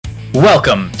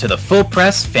Welcome to the Full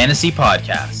Press Fantasy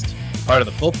Podcast, part of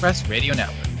the Full Press Radio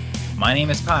Network. My name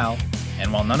is Kyle,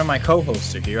 and while none of my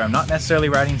co-hosts are here, I'm not necessarily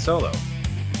riding solo.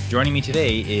 Joining me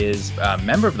today is a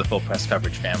member of the Full Press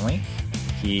Coverage family.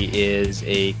 He is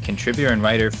a contributor and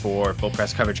writer for Full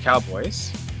Press Coverage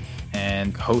Cowboys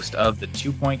and host of the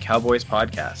 2 Point Cowboys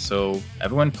podcast. So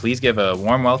everyone, please give a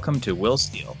warm welcome to Will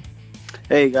Steele.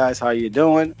 Hey guys, how you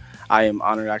doing? I am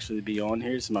honored actually to be on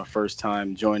here. This is my first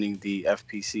time joining the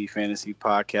FPC Fantasy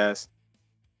Podcast.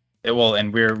 Well,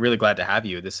 and we're really glad to have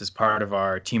you. This is part of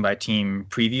our team-by-team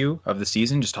preview of the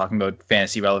season, just talking about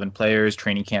fantasy-relevant players,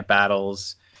 training camp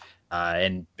battles,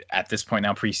 and at this point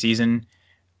now, preseason.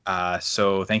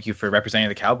 So thank you for representing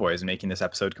the Cowboys and making this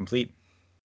episode complete.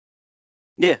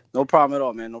 Yeah, no problem at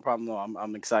all, man. No problem at all.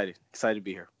 I'm excited. Excited to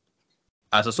be here.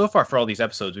 So far for all these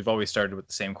episodes, we've always started with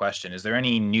the same question. Is there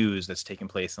any news that's taken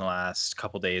place in the last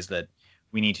couple days that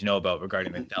we need to know about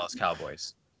regarding the Dallas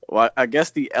Cowboys? Well, I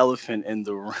guess the elephant in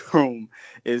the room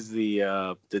is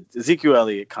the Ezekiel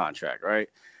Elliott contract, right?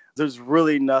 There's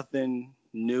really nothing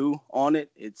new on it.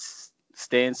 It's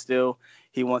standstill.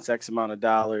 He wants X amount of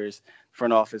dollars.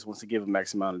 Front office wants to give him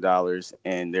X amount of dollars,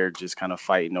 and they're just kind of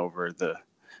fighting over the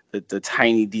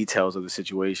tiny details of the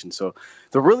situation. So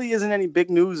there really isn't any big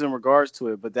news in regards to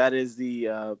it, but that is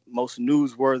the most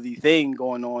newsworthy thing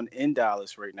going on in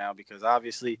Dallas right now, because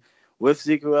obviously with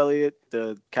Ezekiel Elliott,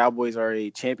 the Cowboys are a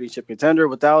championship contender.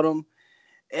 Without him,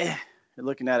 you're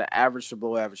looking at an average to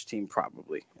below average team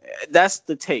probably. That's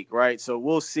the take, right? So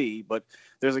we'll see, but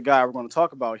there's a guy we're going to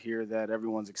talk about here that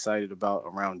everyone's excited about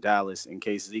around Dallas in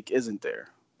case Zeke isn't there.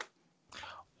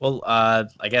 Well, I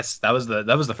guess that was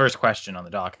the first question on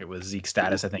the docket, was Zeke's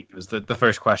status. I think it was the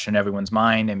first question in everyone's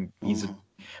mind, and he's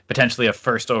potentially a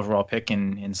first overall pick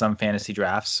in some fantasy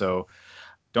drafts. So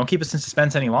don't keep us in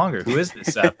suspense any longer. Who is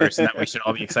this person that we should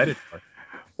all be excited for?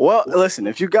 Well, listen,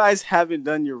 if you guys haven't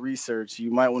done your research, you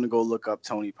might want to go look up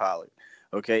Tony Pollard.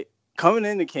 Okay, coming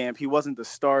into camp, he wasn't the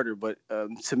starter, but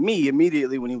to me,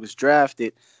 immediately when he was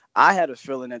drafted, I had a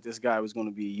feeling that this guy was going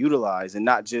to be utilized and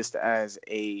not just as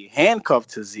a handcuff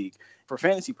to Zeke for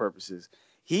fantasy purposes.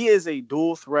 He is a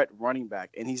dual threat running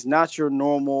back, and he's not your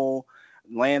normal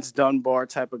Lance Dunbar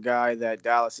type of guy that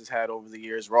Dallas has had over the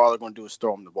years where all they're going to do is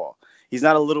throw him the ball. He's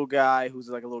not a little guy who's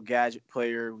like a little gadget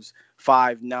player who's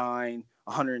 5'9",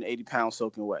 180 pounds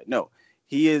soaking wet. No,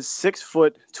 he is 6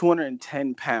 foot,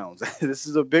 210 pounds. This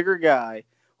is a bigger guy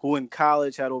who in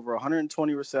college had over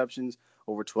 120 receptions,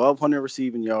 over 1,200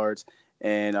 receiving yards,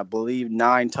 and I believe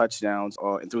 9 touchdowns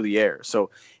through the air.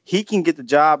 So he can get the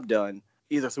job done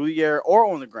either through the air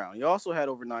or on the ground. He also had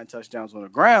over 9 touchdowns on the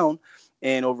ground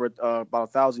and over about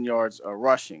 1,000 yards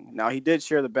rushing. Now, he did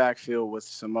share the backfield with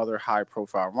some other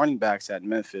high-profile running backs at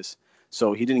Memphis,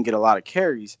 so he didn't get a lot of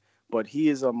carries, but he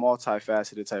is a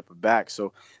multifaceted type of back.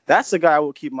 So that's the guy I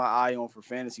will keep my eye on for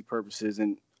fantasy purposes.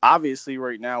 And obviously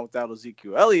right now without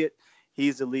Ezekiel Elliott,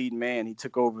 he's the lead man. He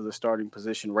took over the starting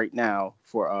position right now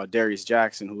for Darius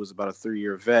Jackson, who was about a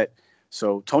 3-year vet.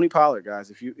 So Tony Pollard,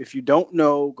 guys, if you don't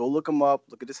know, go look him up,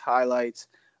 look at his highlights,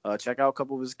 check out a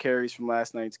couple of his carries from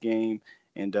last night's game,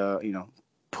 and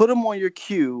put him on your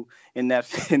queue in that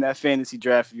fantasy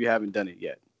draft if you haven't done it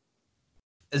yet.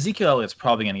 Ezekiel Elliott's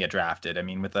probably going to get drafted. I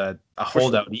mean, with a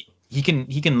holdout, sure. he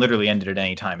can literally end it at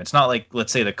any time. It's not like,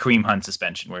 let's say, the Kareem Hunt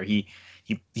suspension where he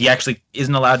actually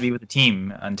isn't allowed to be with the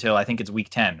team until I think it's week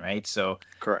 10, right? So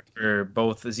correct for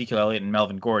both Ezekiel Elliott and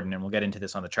Melvin Gordon, and we'll get into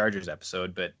this on the Chargers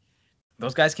episode, but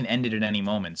those guys can end it at any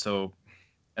moment. So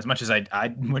as much as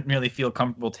I wouldn't really feel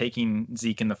comfortable taking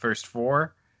Zeke in the first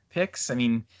 4 picks, I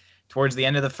mean, towards the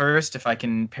end of the first, if I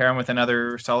can pair him with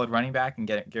another solid running back and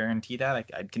guarantee that,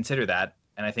 I'd consider that.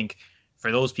 And I think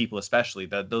for those people especially,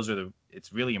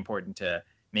 it's really important to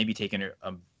maybe take an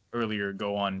earlier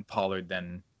go on Pollard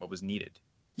than what was needed.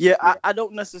 Yeah, I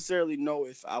don't necessarily know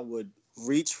if I would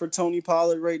reach for Tony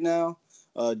Pollard right now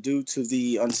due to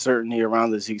the uncertainty around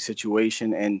the Zeke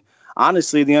situation and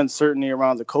honestly the uncertainty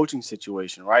around the coaching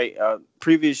situation, right?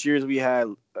 Previous years we had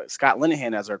Scott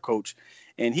Linehan as our coach,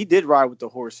 and he did ride with the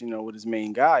horse, with his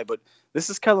main guy. But this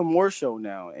is Kellen Moore's show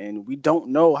now, and we don't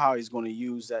know how he's going to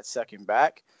use that second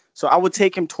back. So I would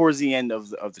take him towards the end of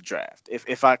the draft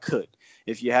if I could,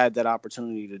 if you had that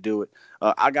opportunity to do it.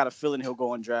 I got a feeling he'll go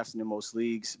undrafted in most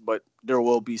leagues, but there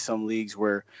will be some leagues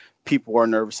where people are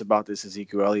nervous about this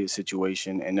Ezekiel Elliott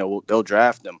situation, and they'll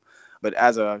draft him. But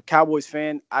as a Cowboys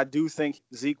fan, I do think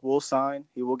Zeke will sign.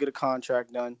 He will get a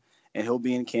contract done, and he'll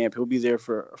be in camp. He'll be there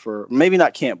for maybe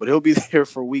not camp, but he'll be there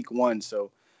for week 1.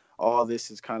 So all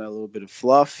this is kind of a little bit of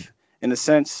fluff in a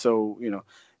sense. So,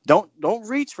 don't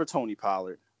reach for Tony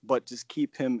Pollard, but just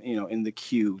keep him, in the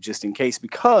queue just in case,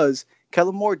 because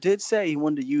Kellen Moore did say he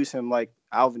wanted to use him like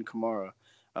Alvin Kamara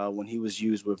when he was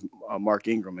used with Mark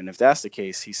Ingram. And if that's the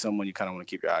case, he's someone you kind of want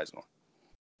to keep your eyes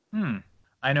on.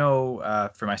 I know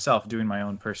for myself, doing my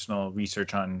own personal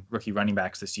research on rookie running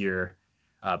backs this year,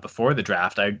 before the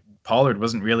draft, Pollard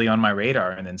wasn't really on my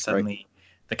radar, and then suddenly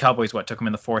the Cowboys took him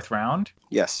in the 4th round.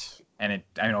 Yes, and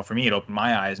for me, it opened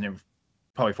my eyes, and it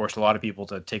probably forced a lot of people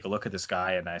to take a look at this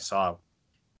guy. And I saw,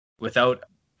 without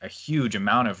a huge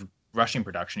amount of rushing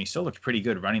production, he still looked pretty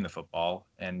good running the football,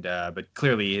 and but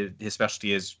clearly his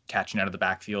specialty is catching out of the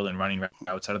backfield and running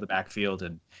routes out of the backfield,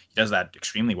 and he does that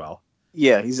extremely well.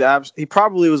 Yeah, he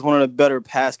probably was one of the better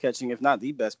pass catching, if not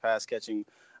the best pass catching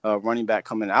running back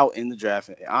coming out in the draft.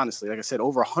 Honestly, like I said,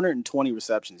 over 120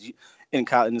 receptions in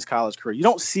his college career. You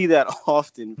don't see that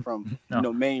often from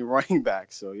No. main running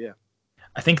backs. So yeah,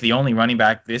 I think the only running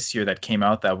back this year that came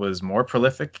out that was more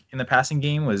prolific in the passing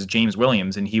game was James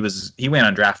Williams, and he went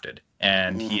undrafted,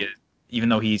 and even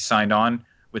though he signed on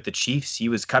with the Chiefs, he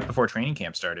was cut before training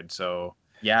camp started. So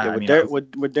yeah,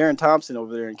 with Darren Thompson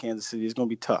over there in Kansas City, it's going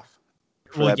to be tough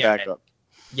for that backup.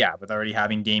 Yeah, with already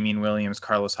having Damian Williams,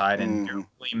 Carlos Hyde, and Darrell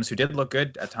Williams, who did look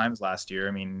good at times last year.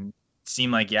 I mean, it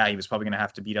seemed like, he was probably going to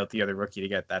have to beat out the other rookie to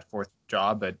get that 4th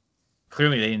job, but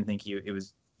clearly they didn't think it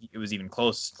was even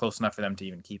close enough for them to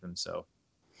even keep him. So,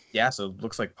 yeah, so it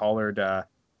looks like Pollard,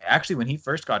 actually, when he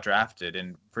first got drafted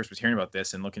and first was hearing about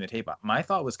this and looking at tape, my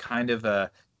thought was kind of,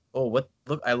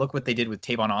 look what they did with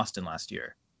Tavon Austin last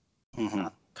year.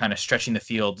 Kind of stretching the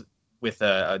field with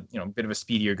a bit of a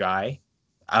speedier guy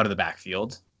out of the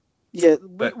backfield. Yeah,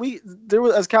 but there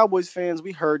was, as Cowboys fans,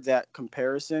 we heard that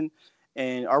comparison,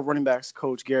 and our running backs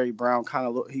coach Gary Brown kind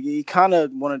of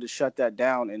wanted to shut that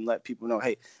down and let people know,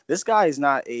 hey, this guy is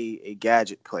not a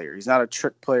gadget player. He's not a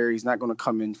trick player. He's not going to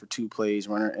come in for 2 plays,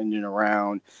 run an engine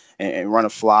around and run a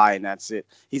fly, and that's it.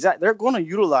 They're going to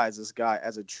utilize this guy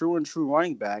as a true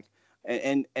running back.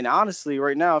 And honestly,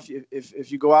 right now,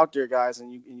 if you go out there, guys,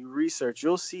 and you research,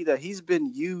 you'll see that he's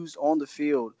been used on the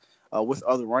field with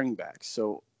other running backs.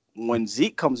 So when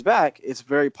Zeke comes back, it's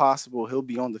very possible he'll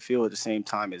be on the field at the same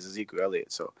time as Ezekiel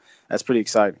Elliott. So that's pretty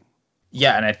exciting.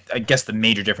 Yeah, and I guess the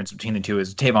major difference between the two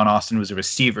is Tavon Austin was a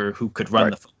receiver who could run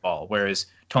the football, whereas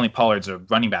Tony Pollard's a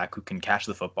running back who can catch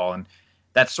the football. And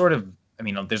that's sort of,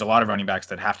 there's a lot of running backs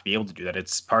that have to be able to do that.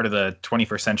 It's part of the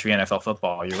 21st century NFL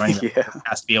football. Your running back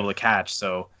has to be able to catch.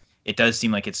 So it does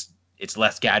seem like it's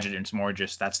less gadget, and it's more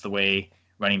just that's the way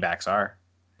running backs are.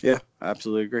 Yeah, I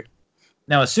absolutely agree.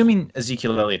 Now, assuming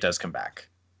Ezekiel Elliott does come back,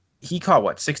 he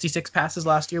caught 66 passes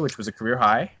last year, which was a career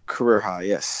high. Career high,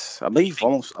 yes. I believe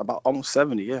almost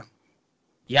 70. Yeah.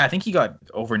 Yeah, I think he got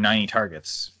over 90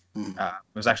 targets. It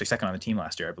was actually second on the team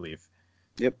last year, I believe.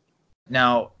 Yep.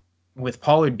 Now, with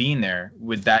Pollard being there,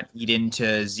 would that eat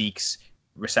into Zeke's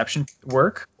reception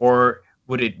work, or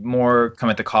would it more come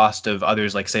at the cost of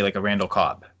others, like a Randall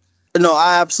Cobb? No,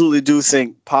 I absolutely do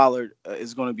think Pollard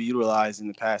is going to be utilized in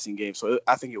the passing game. So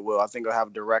I think it will. I think it'll have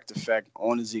a direct effect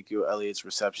on Ezekiel Elliott's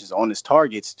receptions, on his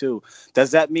targets too.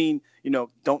 Does that mean,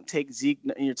 don't take Zeke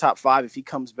in your top 5 if he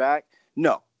comes back?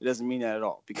 No, it doesn't mean that at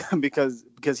all because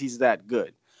he's that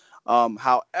good.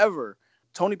 However,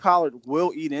 Tony Pollard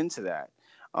will eat into that.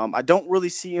 I don't really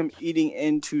see him eating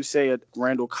into, say, a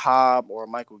Randall Cobb or a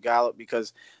Michael Gallup,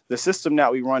 because the system that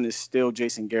we run is still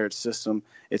Jason Garrett's system.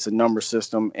 It's a number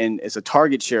system, and it's a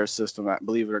target share system,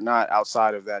 believe it or not,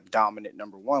 outside of that dominant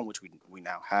number 1, which we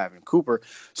now have in Cooper.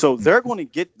 So they're going to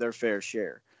get their fair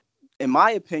share. In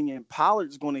my opinion,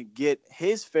 Pollard's going to get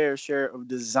his fair share of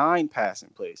design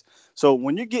passing plays. So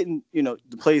when you're getting, the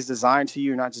plays designed to you,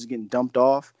 you're not just getting dumped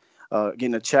off,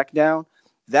 getting a check down.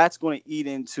 That's going to eat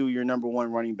into your number 1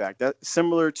 running back. That's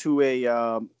similar to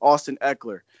a Austin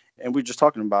Eckler, and we're just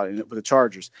talking about it with the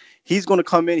Chargers. He's going to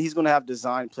come in. He's going to have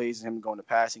design plays and him going to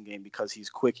passing game because he's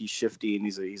quick, he's shifty, and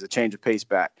he's a change of pace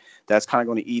back. That's kind of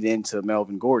going to eat into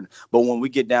Melvin Gordon. But when we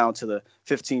get down to the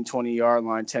 15, 20-yard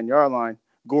line, 10-yard line,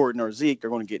 Gordon or Zeke, they're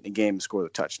going to get in the game and score the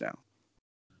touchdown.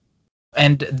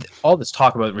 And all this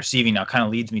talk about receiving now kind of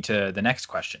leads me to the next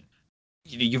question.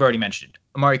 You've already mentioned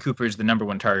Amari Cooper is the number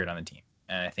 1 target on the team.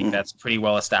 And I think that's pretty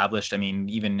well established.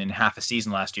 Even in half a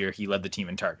season last year, he led the team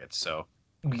in targets. So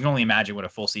you can only imagine what a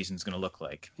full season is going to look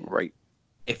like. Right.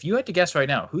 If you had to guess right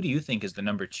now, who do you think is the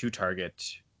number 2 target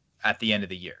at the end of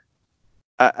the year?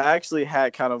 I actually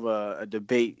had kind of a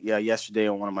debate yesterday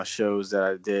on one of my shows that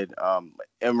I did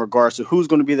in regards to who's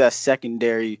going to be that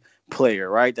secondary player,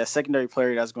 right? That secondary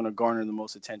player that's going to garner the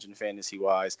most attention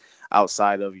fantasy-wise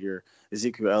outside of your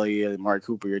Ezekiel Elliott, Amari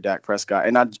Cooper, your Dak Prescott.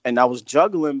 And I was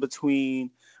juggling between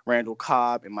Randall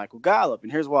Cobb and Michael Gallup.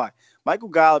 And here's why. Michael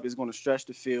Gallup is going to stretch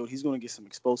the field. He's going to get some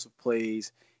explosive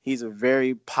plays. He's a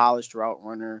very polished route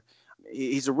runner.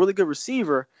 He's a really good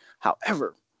receiver.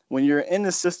 However, when you're in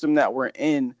the system that we're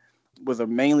in with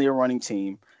mainly a running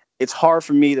team, it's hard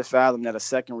for me to fathom that a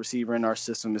second receiver in our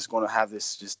system is going to have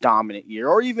this just dominant year,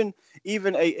 or even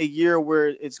a year where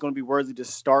it's going to be worthy to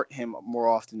start him more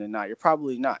often than not. You're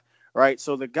probably not, right?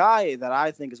 So the guy that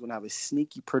I think is going to have a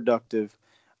sneaky productive,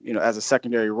 as a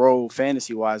secondary role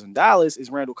fantasy wise in Dallas is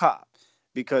Randall Cobb,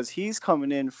 because he's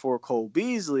coming in for Cole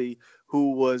Beasley,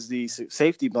 who was the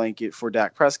safety blanket for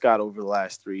Dak Prescott over the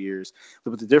last 3 years.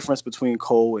 But the difference between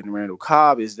Cole and Randall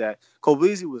Cobb is that Cole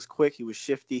Beasley was quick, he was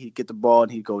shifty, he'd get the ball,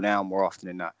 and he'd go down more often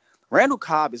than not. Randall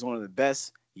Cobb is one of the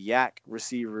best yak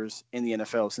receivers in the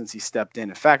NFL since he stepped in.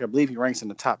 In fact, I believe he ranks in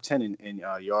the top 10 in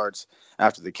yards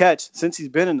after the catch since he's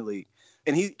been in the league.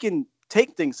 And he can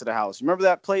take things to the house. Remember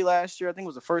that play last year? I think it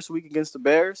was the first week against the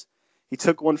Bears. He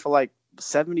took one for like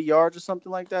 70 yards or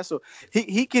something like that. So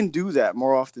he can do that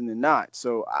more often than not.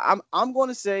 So I'm going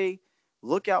to say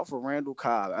look out for Randall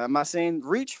Cobb. I'm not saying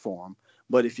reach for him,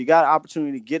 but if you got an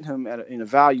opportunity to get him in a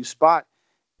value spot,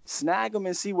 snag him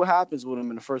and see what happens with him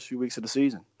in the first few weeks of the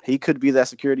season. He could be that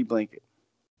security blanket.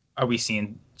 Are we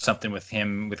seeing something with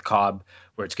him, with Cobb,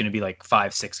 where it's going to be like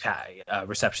 5-6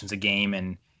 receptions a game?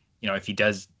 And, if he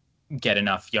does get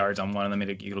enough yards on one of them,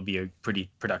 it'll be a pretty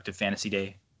productive fantasy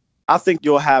day. I think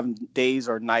you'll have days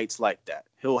or nights like that.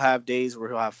 He'll have days where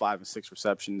he'll have 5 and 6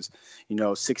 receptions,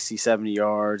 60, 70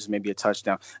 yards, maybe a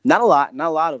touchdown. Not a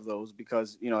lot of those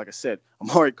because, like I said,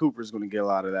 Amari Cooper is going to get a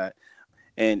lot of that.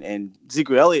 And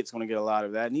Ezekiel Elliott's going to get a lot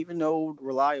of that. And even though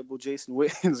reliable Jason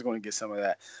Witten is going to get some of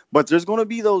that. But there's going to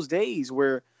be those days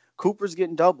where Cooper's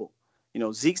getting double.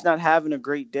 Zeke's not having a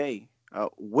great day.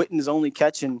 Witten's only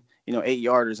catching,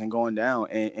 8-yarders and going down.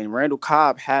 And Randall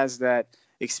Cobb has that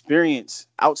experience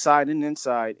outside and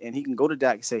inside, and he can go to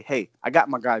Dak and say, hey, I got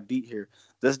my guy beat here.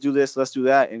 Let's do this, let's do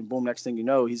that. And boom, next thing you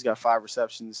know, he's got 5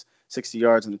 receptions, 60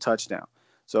 yards, and a touchdown.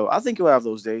 So I think he'll have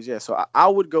those days, yeah. So I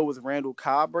would go with Randall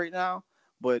Cobb right now,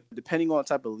 but depending on what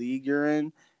type of league you're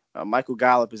in, Michael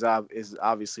Gallup is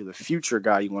obviously the future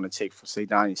guy you want to take for, say,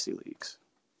 dynasty leagues.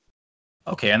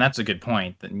 Okay, and that's a good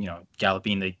point. That Gallup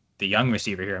being the young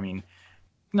receiver here. I mean,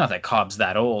 not that Cobb's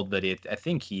that old, but I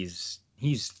think he's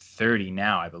 30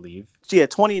 now, I believe. Yeah,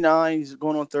 29. He's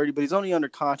going on 30, but he's only under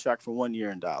contract for 1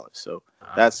 year in Dallas. So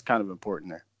that's kind of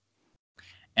important there.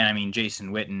 And I mean,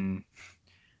 Jason Witten,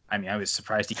 I was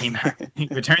surprised he came back. He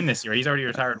returned this year. He's already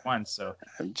retired once. So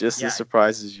I'm just as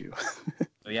surprised as you.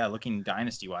 So yeah, looking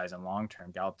dynasty-wise and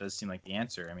long-term, Gallup does seem like the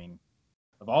answer. I mean,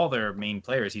 of all their main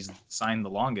players, he's signed the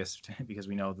longest because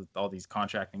we know that all these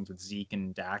contract things with Zeke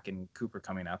and Dak and Cooper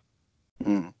coming up.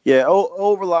 Yeah,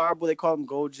 reliable. They call him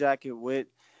Gold Jacket Witt.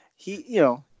 He,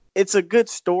 it's a good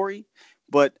story,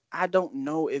 but I don't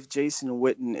know if Jason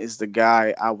Witten is the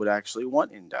guy I would actually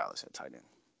want in Dallas at tight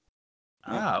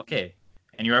end. Okay.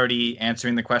 And you're already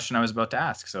answering the question I was about to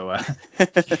ask. So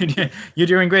you're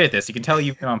doing great at this. You can tell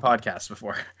you've been on podcasts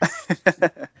before,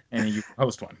 and you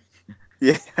host one.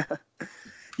 Yeah.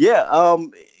 Yeah.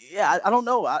 I don't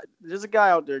know. There's a guy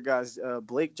out there, guys.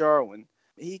 Blake Jarwin.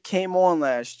 He came on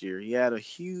last year. He had a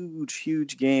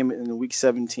huge game in week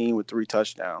 17 with 3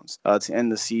 touchdowns to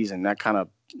end the season. That kind of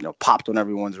popped on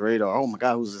everyone's radar. Oh my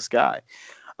God, who's this guy?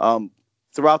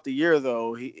 Throughout the year,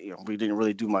 though, we didn't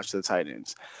really do much to the tight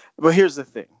ends. But here's the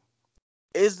thing: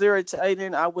 is there a tight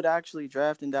end I would actually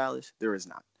draft in Dallas? There is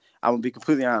not. I'm gonna be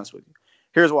completely honest with you.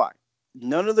 Here's why: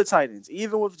 none of the tight ends,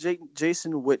 even with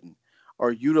Jason Witten,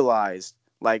 are utilized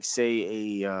like,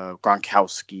 say, a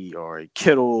Gronkowski or a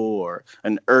Kittle or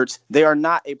an Ertz. They are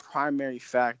not a primary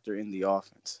factor in the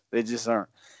offense. They just aren't.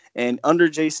 And under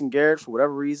Jason Garrett, for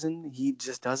whatever reason, he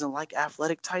just doesn't like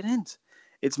athletic tight ends.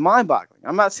 It's mind-boggling.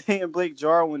 I'm not saying Blake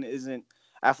Jarwin isn't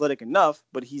athletic enough,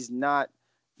 but he's not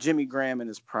Jimmy Graham in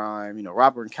his prime,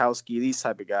 Rob Gronkowski, these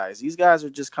type of guys. These guys are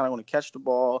just kind of going to catch the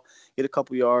ball, get a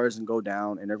couple yards, and go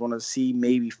down, and they're going to see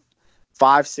maybe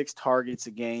 5-6 targets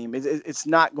a game. It's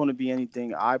not going to be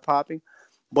anything eye-popping.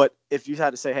 But if you had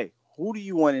to say, hey, who do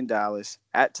you want in Dallas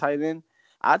at tight end?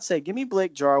 I'd say give me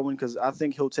Blake Jarwin because I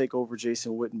think he'll take over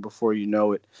Jason Witten before you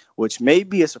know it, which may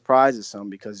be a surprise to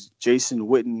some because Jason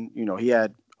Witten, he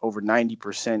had over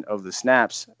 90% of the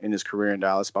snaps in his career in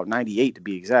Dallas, about 98 to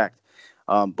be exact.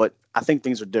 But I think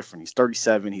things are different. He's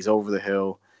 37. He's over the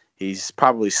hill. He's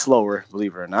probably slower,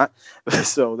 believe it or not.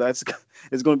 So it's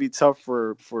going to be tough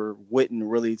for Witten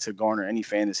really to garner any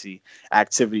fantasy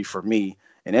activity for me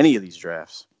in any of these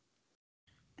drafts.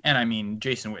 And I mean,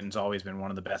 Jason Witten's always been one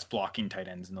of the best blocking tight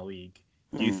ends in the league.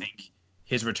 Do you think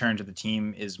his return to the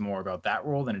team is more about that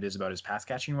role than it is about his pass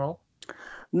catching role?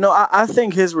 No, I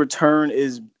think his return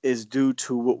is due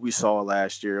to what we saw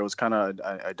last year. It was kind of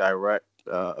a direct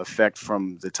effect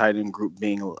from the tight end group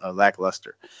being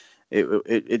lackluster.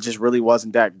 It just really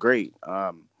wasn't that great.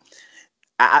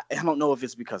 I don't know if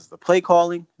it's because of the play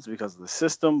calling, it's because of the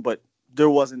system, but there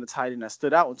wasn't a tight end that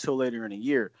stood out until later in the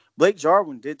year. Blake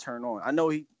Jarwin did turn on. I know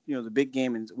the big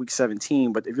game in week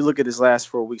 17, but if you look at his last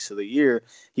 4 weeks of the year,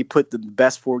 he put the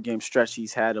best 4-game stretch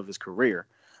he's had of his career,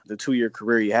 the 2-year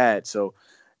career he had. So,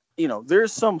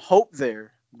 there's some hope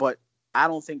there, but I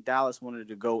don't think Dallas wanted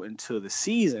to go into the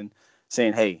season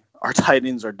saying, hey, our tight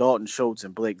ends are Dalton Schultz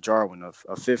and Blake Jarwin, a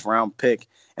 5th-round pick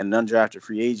and an undrafted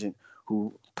free agent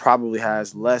who probably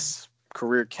has less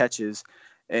career catches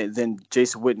than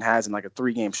Jason Witten has in like a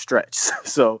 3-game stretch.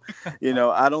 So,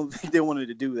 I don't think they wanted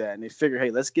to do that. And they figured, hey,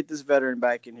 let's get this veteran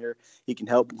back in here. He can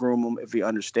help groom him if he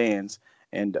understands.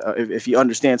 And if he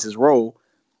understands his role,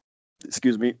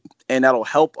 and that'll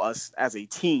help us as a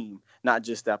team, not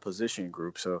just that position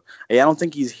group. So, I don't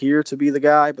think he's here to be the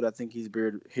guy, but I think he's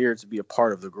here to be a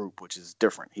part of the group, which is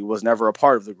different. He was never a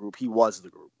part of the group. He was the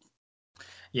group.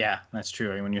 Yeah, that's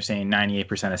true. I mean, when you're saying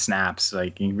 98% of snaps,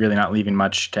 like you're really not leaving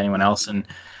much to anyone else. And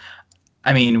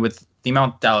I mean, with the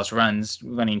amount Dallas runs,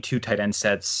 running 2 tight end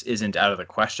sets isn't out of the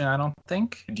question, I don't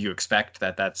think. Do you expect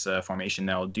that that's a formation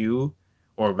they'll do?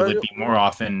 Or will it be more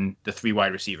often the 3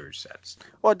 wide receivers sets?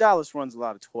 Well, Dallas runs a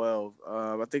lot of 12.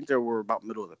 I think they were about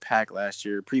middle of the pack last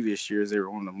year. Previous years, they were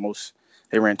one of the most.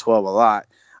 They ran 12 a lot.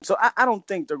 So I don't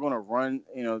think they're going to run,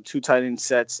 2 tight end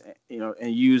sets,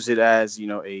 and use it as,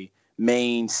 a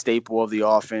main staple of the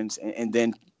offense and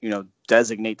then,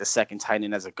 designate the second tight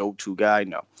end as a go-to guy.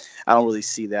 No, I don't really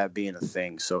see that being a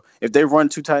thing. So if they run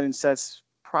 2 tight end sets,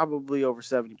 probably over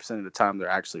 70% of the time they're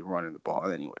actually running the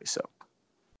ball anyway. So.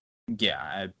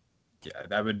 Yeah,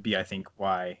 that would be, I think,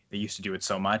 why they used to do it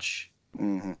so much,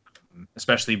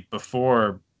 especially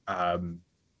before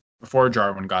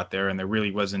Jarwin got there, and there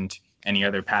really wasn't any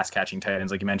other pass-catching tight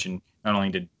ends. Like you mentioned, not only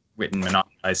did Witten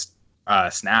monopolize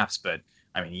snaps, but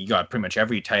I mean, he got pretty much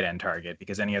every tight end target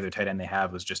because any other tight end they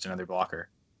have was just another blocker.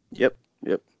 Yep.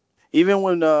 Even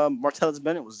when Martellus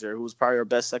Bennett was there, who was probably our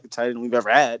best second tight end we've ever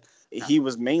had, he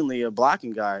was mainly a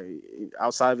blocking guy.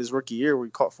 Outside of his rookie year where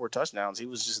he caught 4 touchdowns, he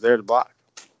was just there to block.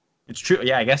 It's true.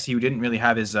 Yeah, I guess he didn't really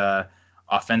have his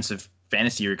offensive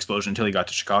fantasy explosion until he got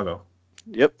to Chicago.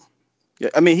 Yep. Yeah,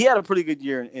 I mean, he had a pretty good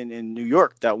year in New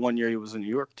York. That one year he was in New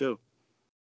York, too.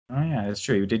 Oh, yeah, that's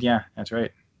true. He did, yeah. That's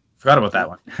right. Forgot about that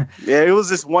one. Yeah, it was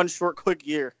just one short, quick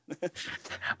year.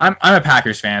 I'm a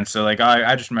Packers fan, so like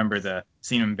I just remember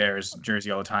seeing him Bears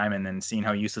jersey all the time, and then seeing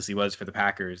how useless he was for the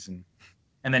Packers, and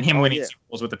then him winning Super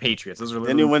Bowls with the Patriots. Those are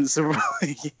then he wins Super Bowl.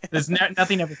 Yeah. There's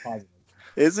nothing ever positive.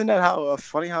 Isn't that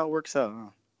funny how it works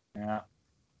out? Huh?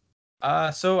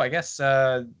 Yeah. So I guess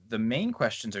the main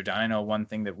questions are done. I know one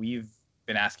thing that we've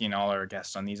been asking all our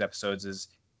guests on these episodes is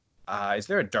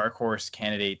there a dark horse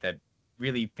candidate that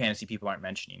really fantasy people aren't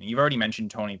mentioning? You've already mentioned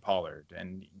Tony Pollard,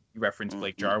 and you referenced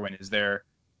Blake Jarwin. Is there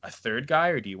a third guy,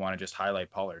 or do you want to just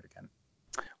highlight Pollard again?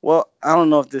 Well, I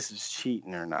don't know if this is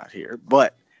cheating or not here,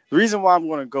 but the reason why I'm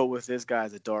going to go with this guy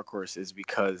as a dark horse is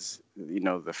because,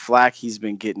 the flack he's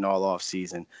been getting all off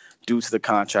season due to the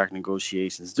contract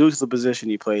negotiations, due to the position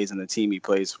he plays and the team he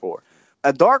plays for.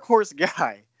 A dark horse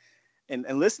guy, and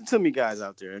listen to me guys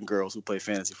out there and girls who play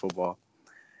fantasy football,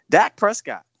 Dak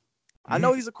Prescott. I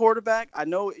know he's a quarterback. I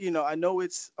know he's not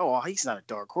a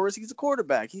dark horse. He's a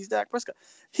quarterback. He's Dak Prescott.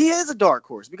 He is a dark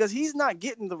horse because he's not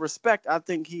getting the respect I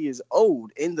think he is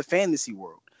owed in the fantasy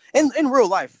world. In real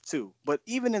life, too. But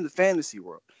even in the fantasy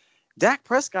world. Dak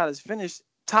Prescott has finished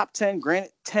top 10,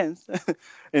 granted 10th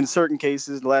in certain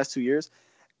cases the last 2 years,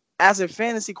 as a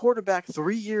fantasy quarterback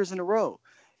 3 years in a row.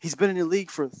 He's been in the league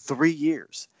for 3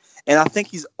 years. And I think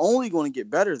he's only going to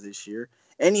get better this year.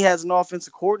 And he has an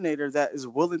offensive coordinator that is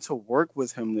willing to work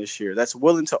with him this year, that's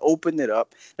willing to open it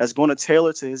up, that's going to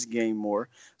tailor to his game more.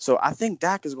 So I think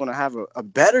Dak is going to have a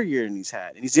better year than he's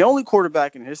had. And he's the only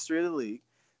quarterback in the history of the league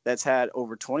that's had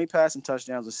over 20 passing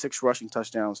touchdowns and 6 rushing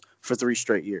touchdowns for 3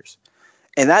 straight years.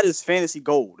 And that is fantasy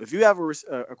gold. If you have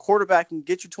a quarterback who can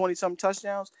get you 20-something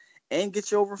touchdowns and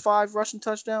get you over 5 rushing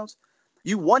touchdowns,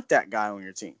 you want that guy on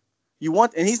your team.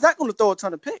 And he's not going to throw a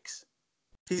ton of picks.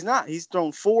 He's not. He's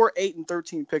thrown 4, 8, and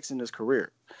 13 picks in his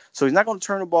career. So he's not going to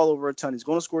turn the ball over a ton. He's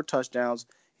going to score touchdowns.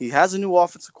 He has a new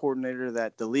offensive coordinator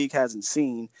that the league hasn't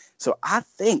seen. So I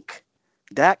think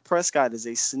Dak Prescott is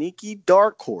a sneaky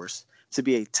dark horse to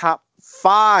be a top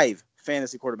 5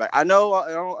 fantasy quarterback. I know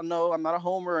I'm not a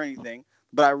homer or anything,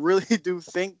 but I really do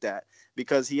think that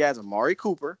because he has Amari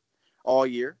Cooper all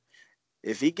year.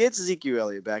 If he gets Ezekiel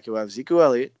Elliott back, he'll have Ezekiel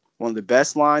Elliott, one of the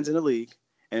best lines in the league,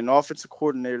 and an offensive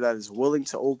coordinator that is willing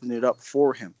to open it up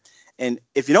for him. And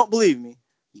if you don't believe me,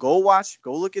 Go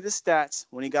look at his stats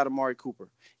when he got Amari Cooper.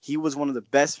 He was one of the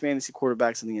best fantasy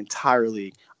quarterbacks in the entire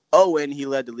league. Oh, and he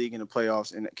led the league in the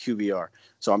playoffs in QBR.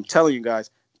 So I'm telling you guys,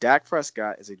 Dak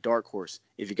Prescott is a dark horse.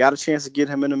 If you got a chance to get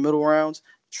him in the middle rounds,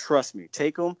 trust me,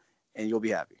 take him and you'll be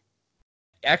happy.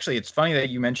 Actually, it's funny that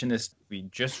you mentioned this. We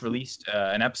just released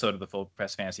an episode of the Full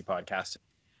Press Fantasy Podcast.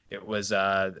 It was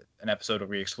an episode where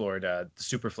we explored the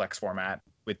Superflex format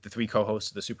with the 3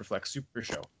 co-hosts of the Superflex Super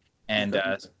Show. And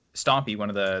Stompy, one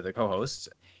of the co-hosts,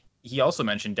 he also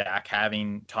mentioned Dak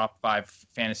having top 5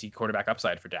 fantasy quarterback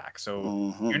upside for Dak.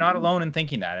 So you're not alone in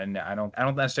thinking that. And I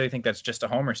don't necessarily think that's just a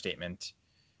homer statement.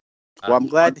 Well, I'm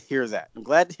glad to hear that. I'm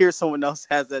glad to hear someone else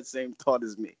has that same thought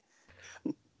as me.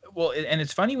 Well, and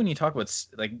it's funny when you talk about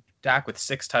like Dak with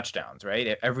 6 touchdowns,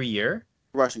 right? Every year.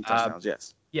 Rushing touchdowns,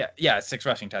 yes. Yeah, 6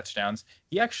 rushing touchdowns.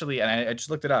 He actually, and I just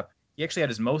looked it up, he actually had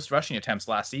his most rushing attempts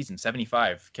last season,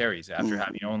 75 carries, after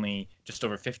having only just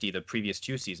over 50 the previous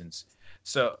 2 seasons.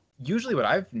 So usually what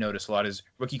I've noticed a lot is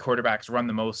rookie quarterbacks run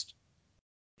the most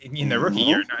in their rookie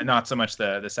year, not so much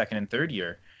the second and third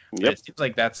year. But it seems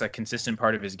like that's a consistent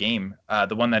part of his game.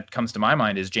 The one that comes to my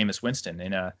mind is Jameis Winston.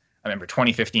 I remember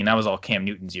 2015, that was all Cam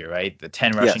Newton's year, right? The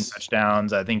 10 rushing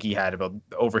touchdowns. I think he had about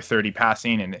over 30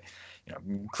 passing and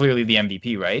clearly the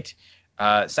MVP, right?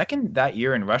 Second that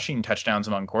year in rushing touchdowns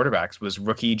among quarterbacks was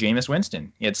rookie Jameis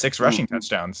Winston. He had 6 rushing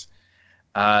touchdowns.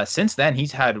 Since then,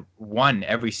 he's had 1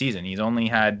 every season. He's only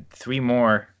had 3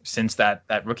 more since that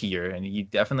rookie year, and he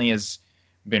definitely has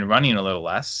been running a little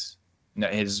less.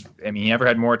 He never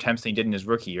had more attempts than he did in his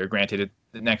rookie year. Granted,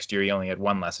 the next year he only had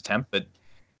 1 less attempt, but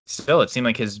still, it seemed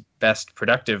like his best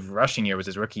productive rushing year was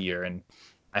his rookie year. And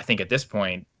I think at this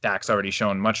point, Dak's already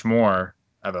shown much more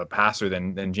of a passer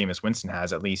than Jameis Winston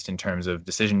has, at least in terms of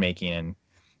decision making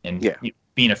and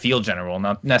being a field general,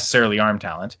 not necessarily arm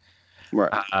talent.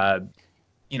 Right.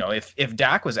 If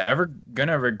Dak was ever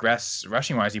gonna regress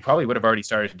rushing wise, he probably would have already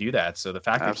started to do that. So the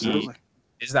fact that he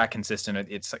is that consistent,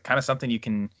 it's kind of something you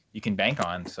can bank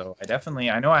on. So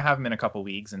I know I have him in a couple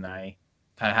leagues, and I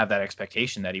kind of have that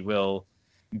expectation that he will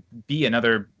be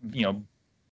another,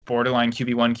 borderline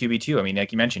QB1, QB2. I mean,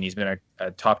 like you mentioned, he's been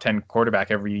a top 10 quarterback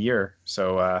every year.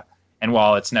 So, and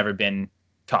while it's never been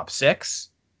top 6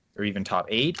 or even top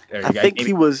 8, I think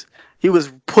he was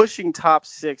pushing top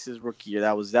 6 his rookie year.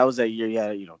 That was that year he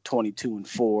had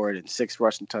 22-4 and 6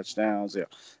 rushing touchdowns. Yeah,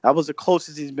 that was the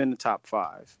closest he's been to top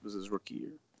 5. Was his rookie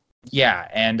year. Yeah,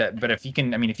 and but if you can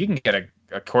get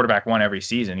a quarterback 1 every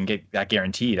season and get that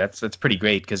guarantee, that's pretty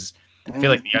great, because I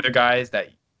feel like the other guys that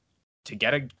to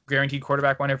get a guaranteed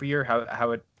quarterback 1 every year,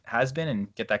 how it has been,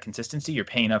 and get that consistency, you're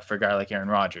paying up for a guy like Aaron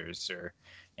Rodgers or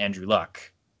Andrew Luck.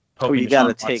 Oh, you got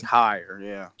to take higher,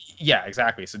 yeah. Yeah,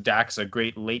 exactly. So Dak's a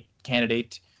great late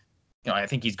candidate. I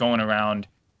think he's going around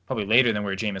probably later than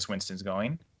where Jameis Winston's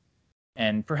going.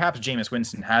 And perhaps Jameis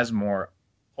Winston has more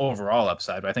overall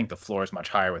upside, but I think the floor is much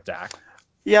higher with Dak.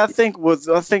 Yeah, I think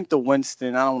the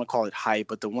Winston, I don't want to call it hype,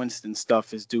 but the Winston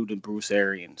stuff is due to Bruce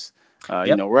Arians.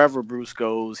 Wherever Bruce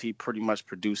goes, he pretty much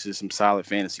produces some solid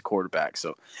fantasy quarterbacks.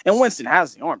 So, and Winston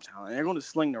has the arm talent. They're going to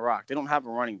sling the rock. They don't have a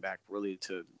running back really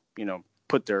to,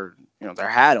 put their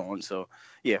hat on. So,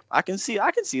 yeah, I can see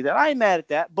that. I ain't mad at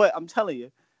that, but I'm telling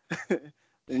you,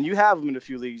 and you have him in a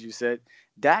few leagues. You said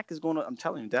Dak is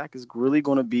really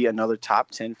going to be another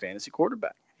top 10 fantasy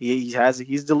quarterback.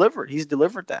 He's delivered. He's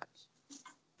delivered that.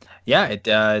 Yeah,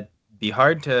 it'd be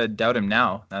hard to doubt him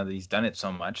now that he's done it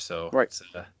so much. So, right.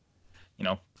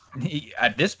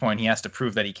 At this point, he has to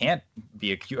prove that he can't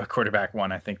be a quarterback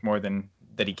 1, I think, more than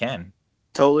that he can.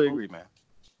 Totally agree, man.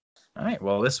 All right.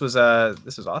 Well, this was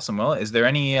awesome. Well, is there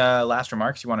any last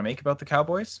remarks you want to make about the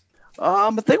Cowboys?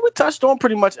 I think we touched on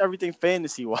pretty much everything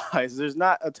fantasy-wise. There's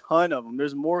not a ton of them.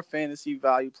 There's more fantasy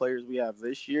value players we have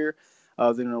this year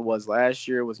than there was last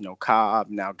year. It was Cobb,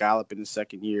 now Gallup in the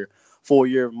second year, 4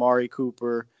 year of Amari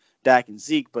Cooper, Dak, and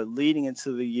Zeke. But leading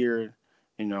into the year,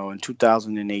 in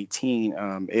 2018,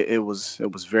 it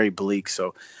was very bleak.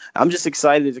 So I'm just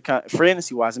excited to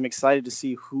fantasy-wise, I'm excited to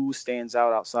see who stands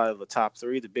out outside of the top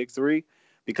 3, the big 3,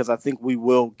 because I think we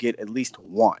will get at least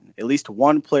one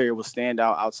player will stand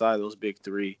out outside of those big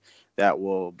 3 that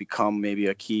will become maybe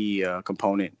a key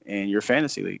component in your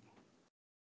fantasy league.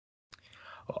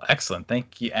 Well, excellent.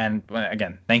 Thank you. And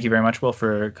again, thank you very much, Will,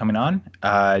 for coming on.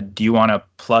 Do you want to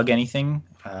plug anything?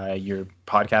 Your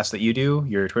podcast that you do,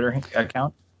 your Twitter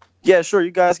account? Yeah, sure.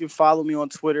 You guys can follow me on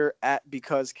Twitter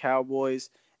 @BecauseCowboys.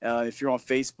 If you're on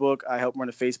Facebook, I help run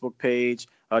a Facebook page.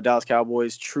 Dallas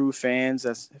Cowboys True Fans.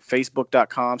 That's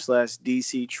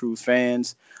facebook.com/DC True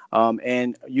Fans.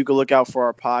 And you can look out for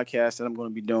our podcast that I'm going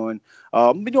to be doing.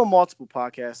 I'm going to be doing multiple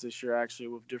podcasts this year, actually,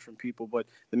 with different people. But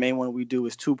the main one we do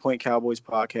is 2 Point Cowboys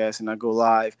Podcast, and I go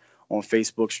live on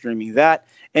Facebook streaming that.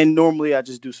 And normally I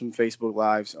just do some Facebook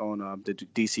Lives on the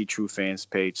DC True Fans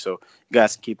page. So you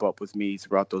guys can keep up with me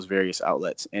throughout those various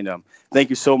outlets. And thank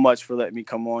you so much for letting me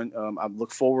come on. I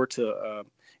look forward to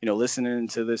listening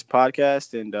to this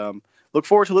podcast, and look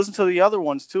forward to listening to the other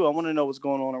ones too. I want to know what's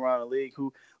going on around the league.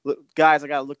 Who guys I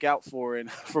got to look out for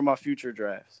and for my future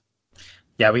drafts.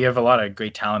 Yeah, we have a lot of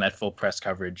great talent at Full Press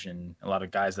Coverage, and a lot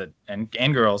of guys that and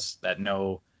girls that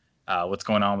know what's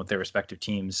going on with their respective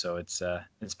teams. So it's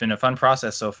been a fun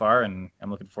process so far, and I'm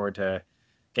looking forward to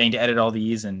getting to edit all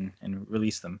these and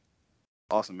release them.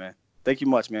 Awesome, man. Thank you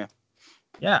much, man.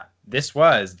 Yeah, this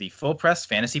was the Full Press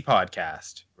Fantasy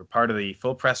Podcast. We're part of the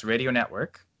Full Press Radio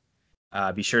Network.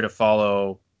 Be sure to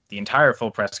follow the entire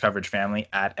Full Press Coverage family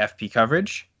at FP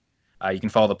Coverage. You can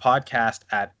follow the podcast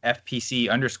at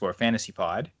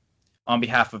FPC_FantasyPod. On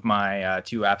behalf of my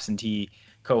two absentee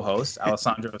co-hosts,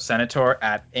 Alessandro Senator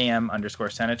at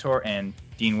AM_Senator and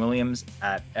Dean Williams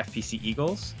at FPC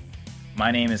Eagles. My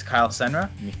name is Kyle Senra.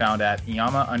 You can be found at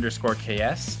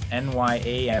Nyama_KS,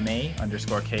 NYAMA_KS.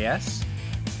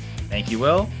 Thank you,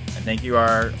 Will, and thank you,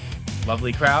 our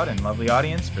lovely crowd and lovely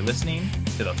audience, for listening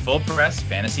to the Full Press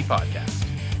Fantasy Podcast.